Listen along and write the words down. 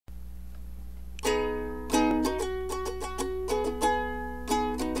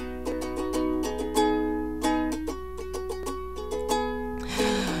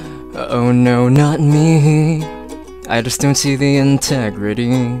Oh no, not me. I just don't see the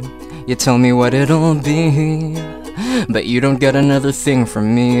integrity. You tell me what it'll be, but you don't get another thing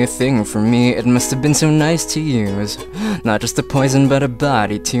from me, It must have been so nice to use. Not just a poison, but a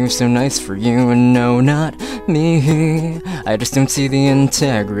body too, so nice for you. No, not me. I just don't see the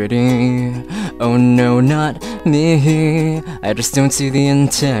integrity. Oh no, not me. I just don't see the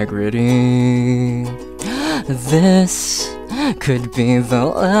integrity. This could be the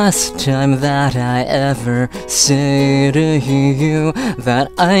last time that I ever say to you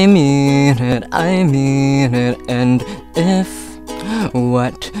that I mean it, and if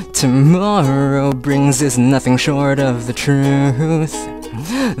what tomorrow brings is nothing short of the truth,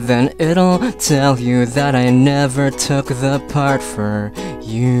 then it'll tell you that I never took the part for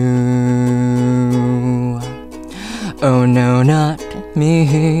you. Oh no, not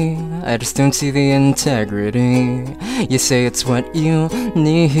me. I just don't see the integrity. You say it's what you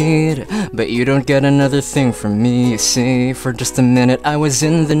need, but you don't get another thing from me. You see, for just a minute I was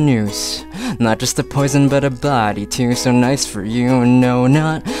in the noose. Not just a poison, but a body too, so nice for you. No,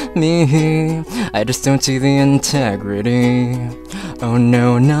 not me. I just don't see the integrity. Oh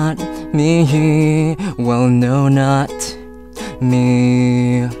no, not me. Well, no, not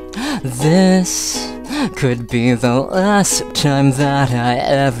me. This could be the last time that I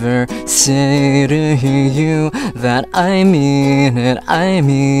ever say to you that I mean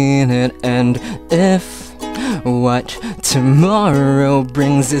it, and if what tomorrow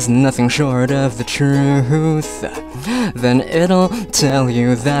brings is nothing short of the truth, then it'll tell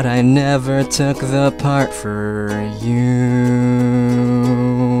you that I never took the part for you.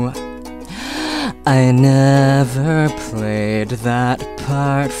 I never played that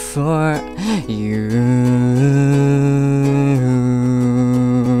part for you.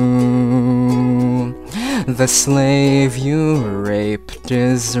 The slave you raped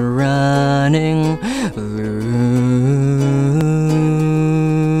is running loose.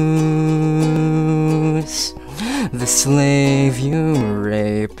 The slave you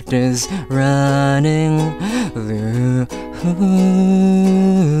raped is running loose.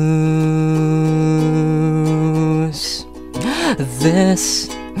 This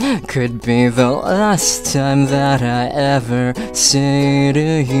could be the last time that I ever say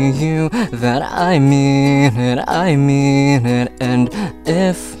to you that I mean it, and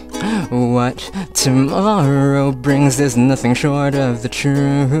if what tomorrow brings is nothing short of the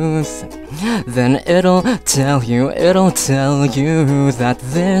truth, then it'll tell you that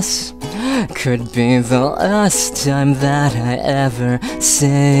this could be the last time that I ever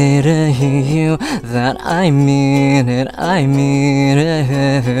say to you that I mean it,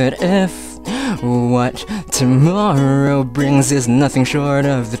 if what tomorrow brings is nothing short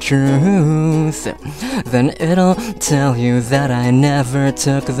of the truth, then it'll tell you that I never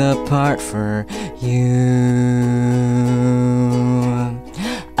took the part for you.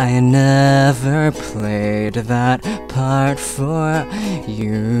 I never played that part for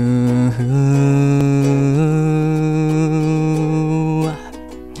you.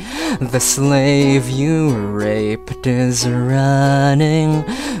 The slave you raped is running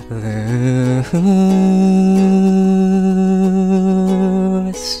loose.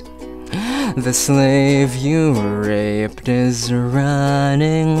 The slave you raped is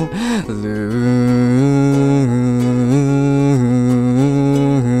running loose.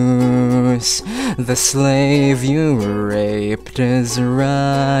 The slave you raped is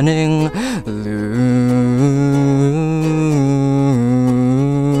running loose.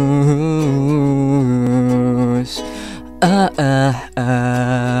 Ah, ah,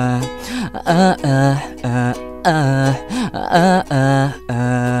 ah, ah, ah, ah, ah, ah.